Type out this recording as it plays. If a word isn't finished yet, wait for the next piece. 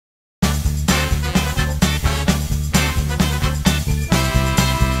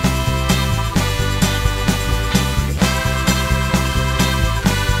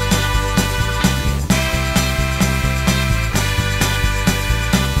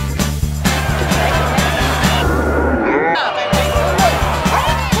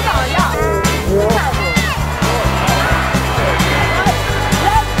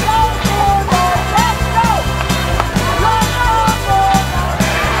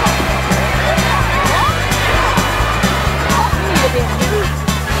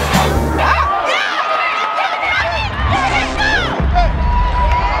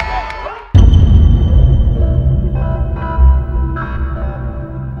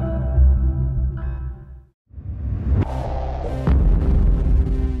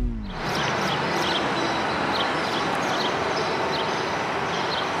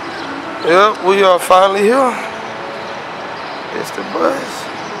Well, we are finally here. It's the bus.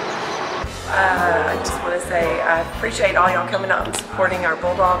 I just want to say I appreciate all y'all coming out and supporting our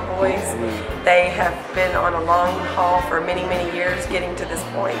Bulldog boys. They have been on a long haul for many, many years getting to this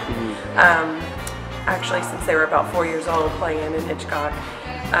point. Actually, since they were about 4 years old playing in Hitchcock.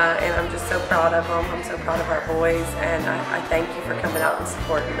 And I'm just so proud of them. I'm so proud of our boys. And I thank you for coming out and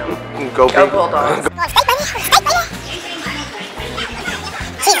supporting them. Go Bulldogs.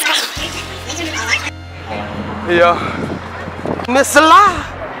 Yeah. Miss Alive.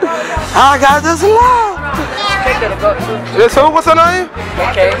 I got this alive. Yes, who? What's her name?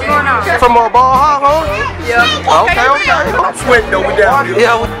 Okay. From Ball Hog, huh? Yeah. Okay. I'm sweating over down here.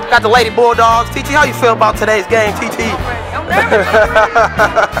 Yeah, we got the Lady Bulldogs. TT, how you feel about today's game, TT?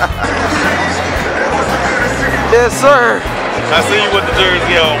 Yes, sir. I see you with the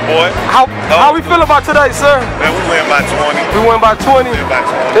jersey on, boy. How we feel about today, sir? Man, we win by 20. We won by 20. We win by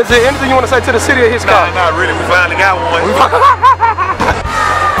 20. Is there anything you want to say to the city of Hitchcock? Nah, not really. We finally got one.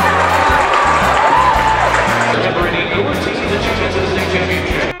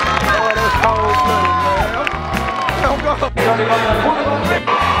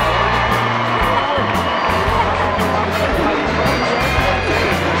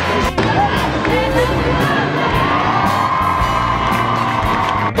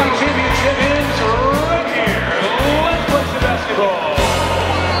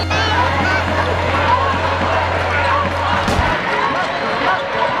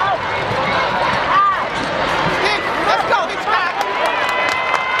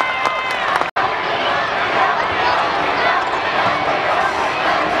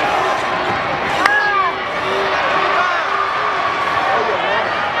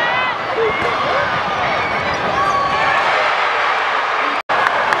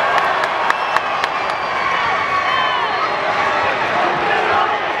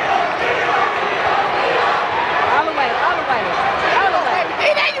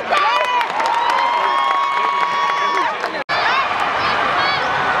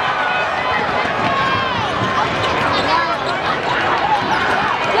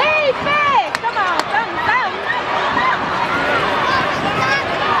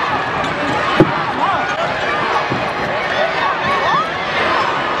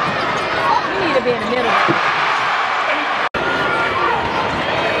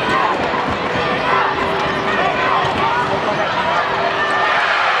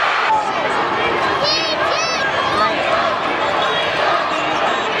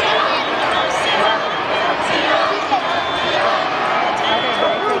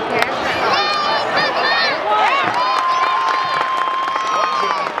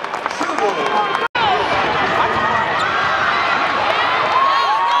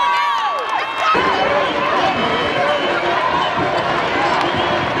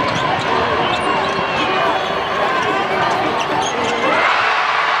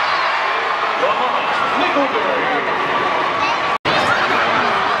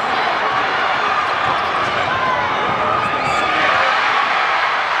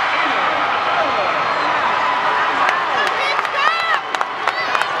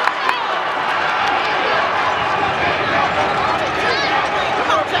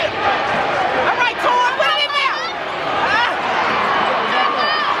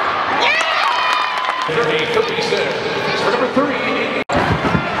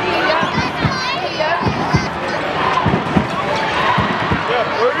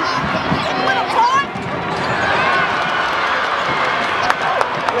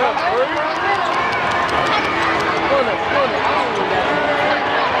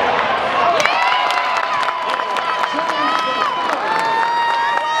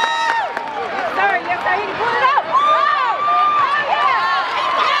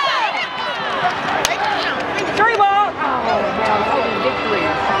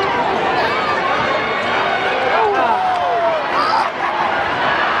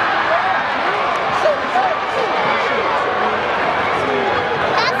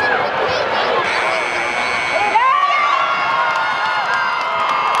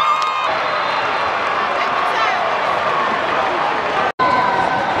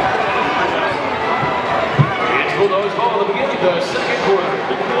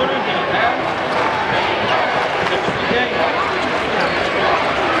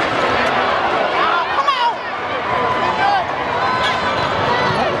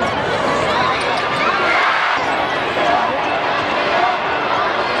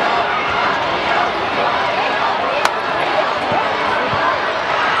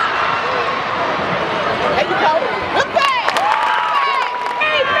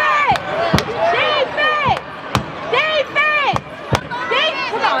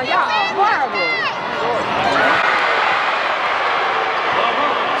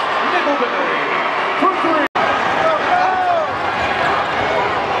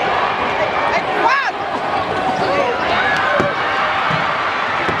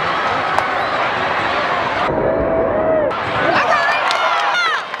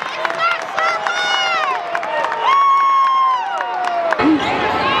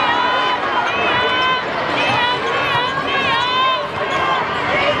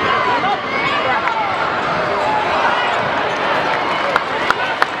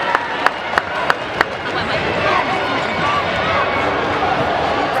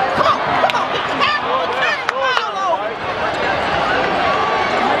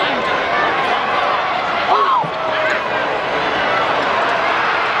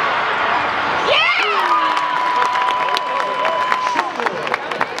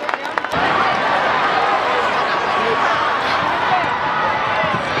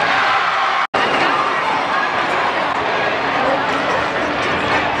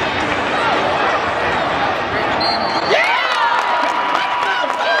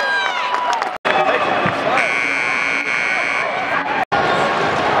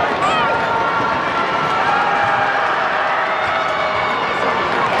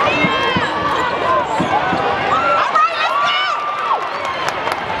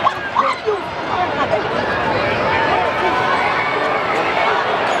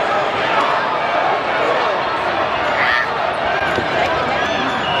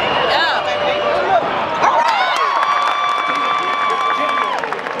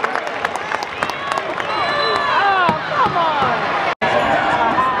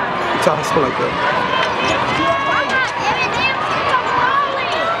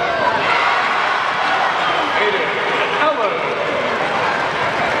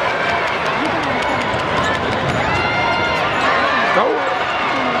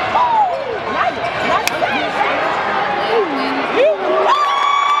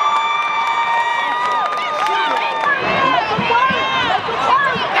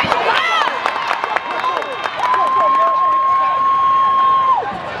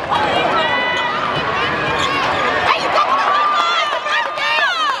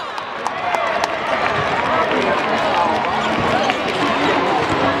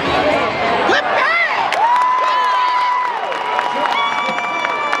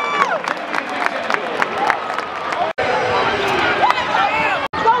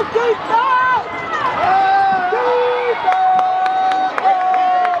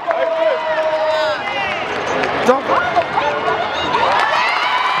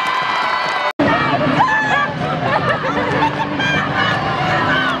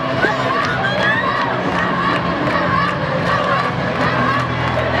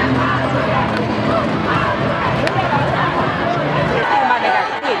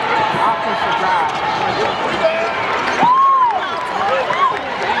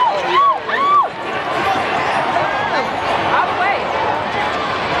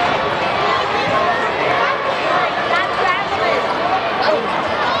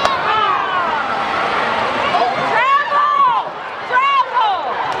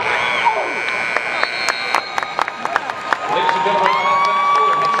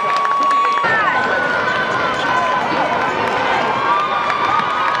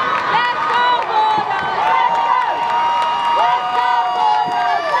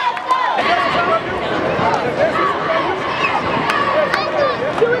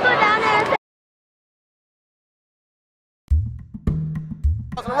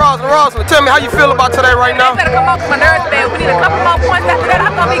 Roslyn, tell me how you feel about today right now. I better come off my nerves, man. We need a couple more points after that.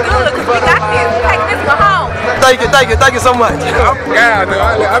 I'm gonna be good because we got this. We take this one home. Thank you so much.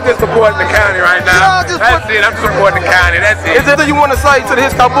 I'm just supporting the county right now. That's it. I'm supporting the county. That's it. Is there anything you want to say to the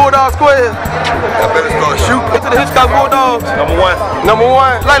Hitchcock Bulldogs squad? I better start shooting. To the Hitchcock Bulldogs. Number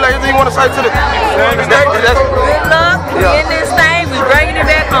one. Layla, anything you want to say to the? Good luck. We in this thing. We bringing it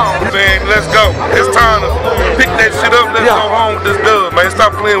back home. Man, let's go. It's time to pick that shit up. Let's go home with this dub, man.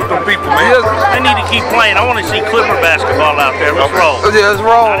 Stop playing with them people, man. They need to keep playing. I want to see Clipper basketball out there. Let's roll. Yeah, let's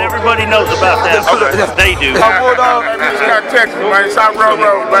roll. Not everybody knows about that. They do. Hitchcock, Texas, man. Stop roll,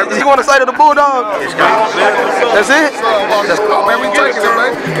 baby. You want to say to the Bulldogs? That's it? Man, we taking it,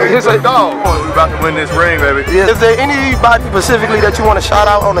 man. It's a dog. We about to win this ring, baby. Is there anybody specifically that you want to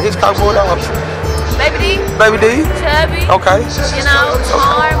shout out on the Hitchcock Bulldogs? Baby D. Chubby. Okay. You know,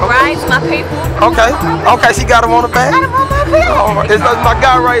 Charm, Bryce, my people. Okay, she got him on the back. Got him on my people. Oh, that's my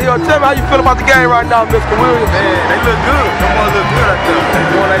guy right here. Tell me how you feel about the game right now, Mr. Williams. Man, they look good. Them boys look good out there. They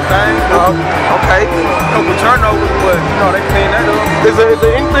doing their thing. Okay. Couple turnovers, but you know they clean that up. Is there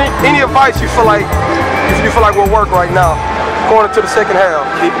any advice you feel like will work right now, going into the second half?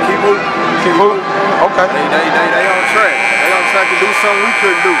 Keep moving. Keep moving. Okay. They on track. They on track to do something we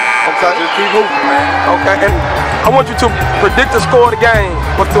couldn't do. Okay. Just keep moving, man. Okay. And I want you to predict the score of the game.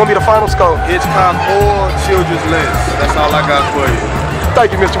 What's going to be the final score? Hitchcock or Childress less. That's all I got for you.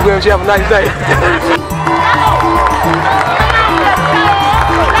 Thank you, Mr. Williams. You have a nice day.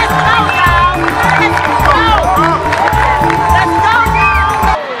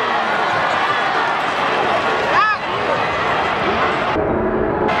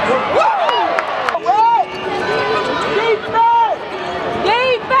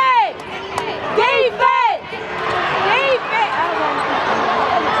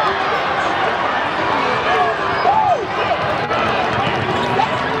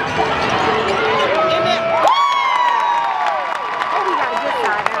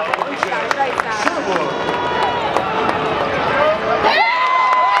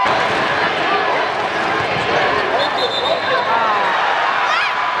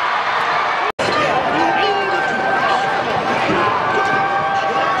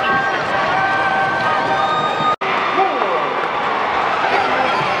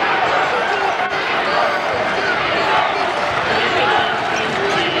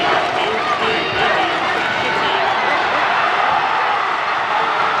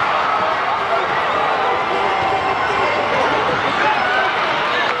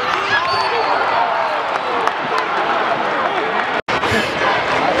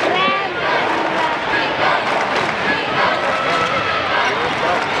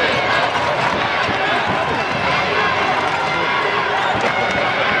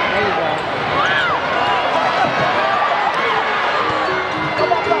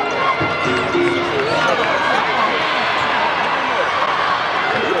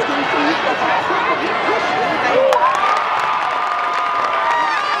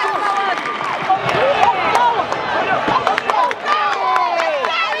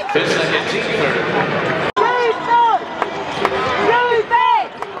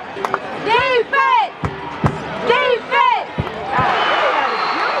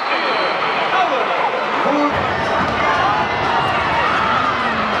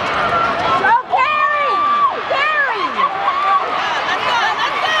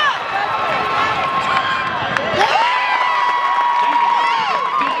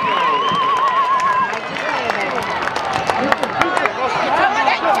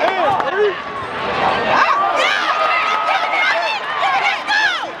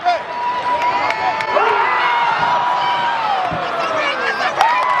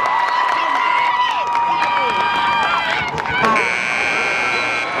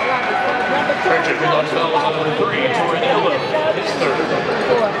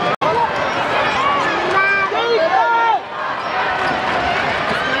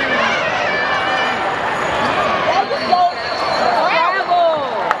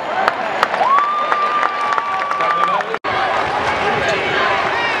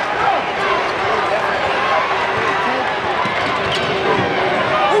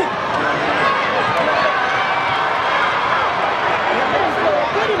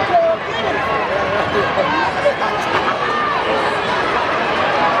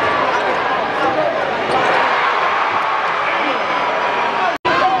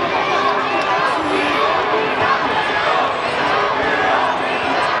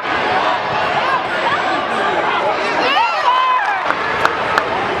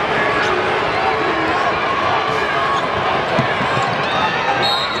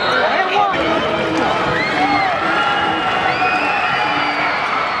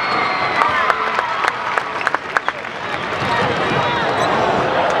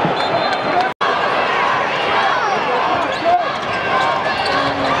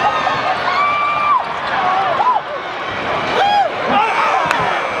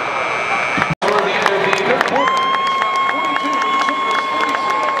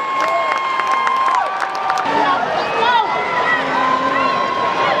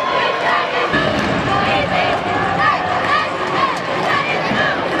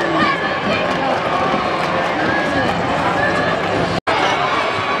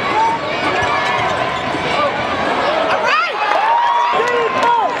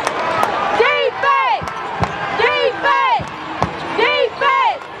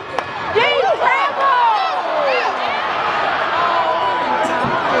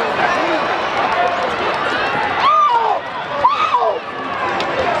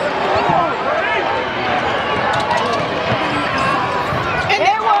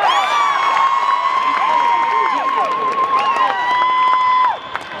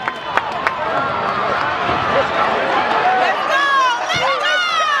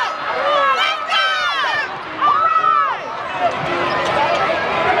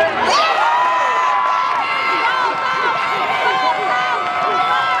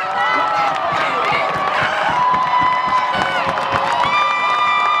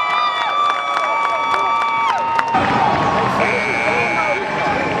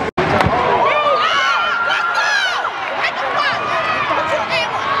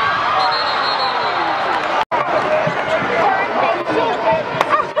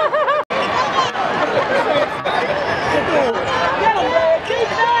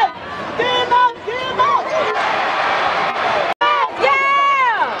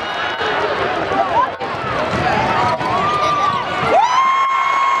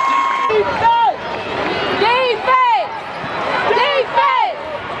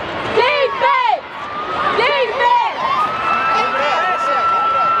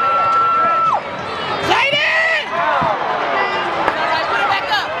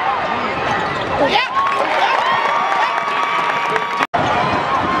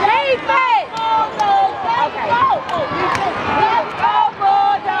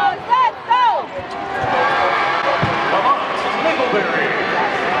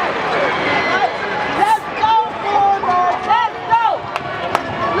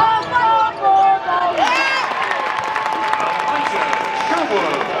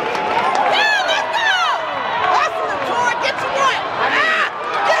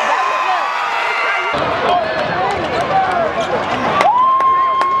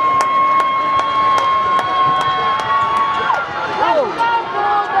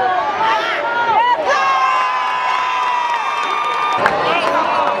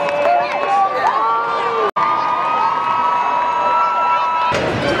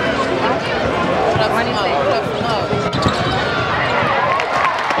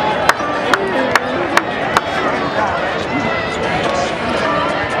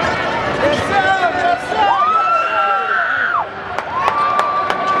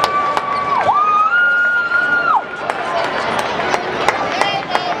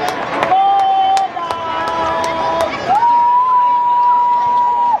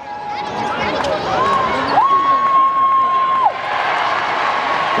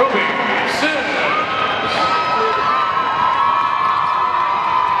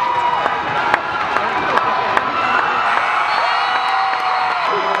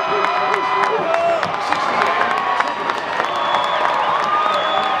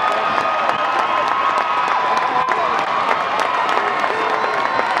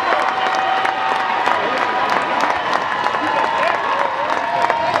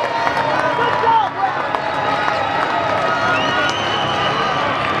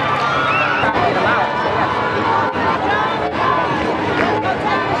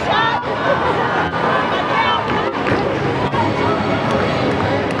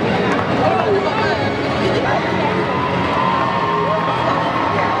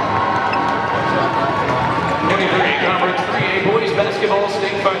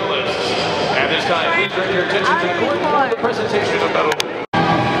 medalists. At this time, please direct your attention to the court for the presentation of medals.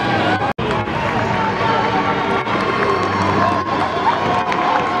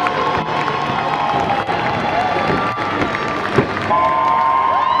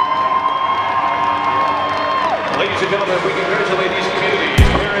 Ladies and gentlemen, we congratulate these communities,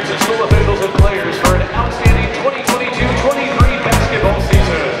 parents, and school officials and players for an outstanding 2022-23 basketball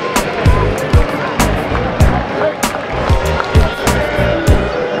season.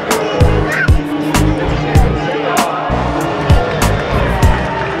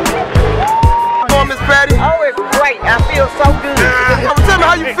 Miss Patty? Oh, it's great. I feel so good. Tell me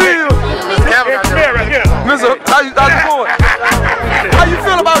how you feel. Mister, how you doing? How you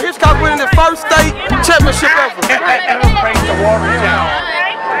feel about Hitchcock winning the first state championship ever? Praise the Warriors down.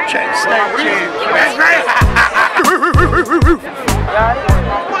 State champ. That's right.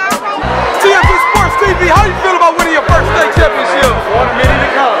 TFC Sports TV, how you feel about winning your first state championship? One minute to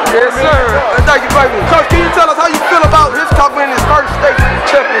come. Yes, sir. Thank you, baby. Coach, can you tell us how you feel about Hitchcock winning his first state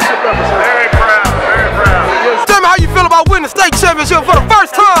championship ever, sir?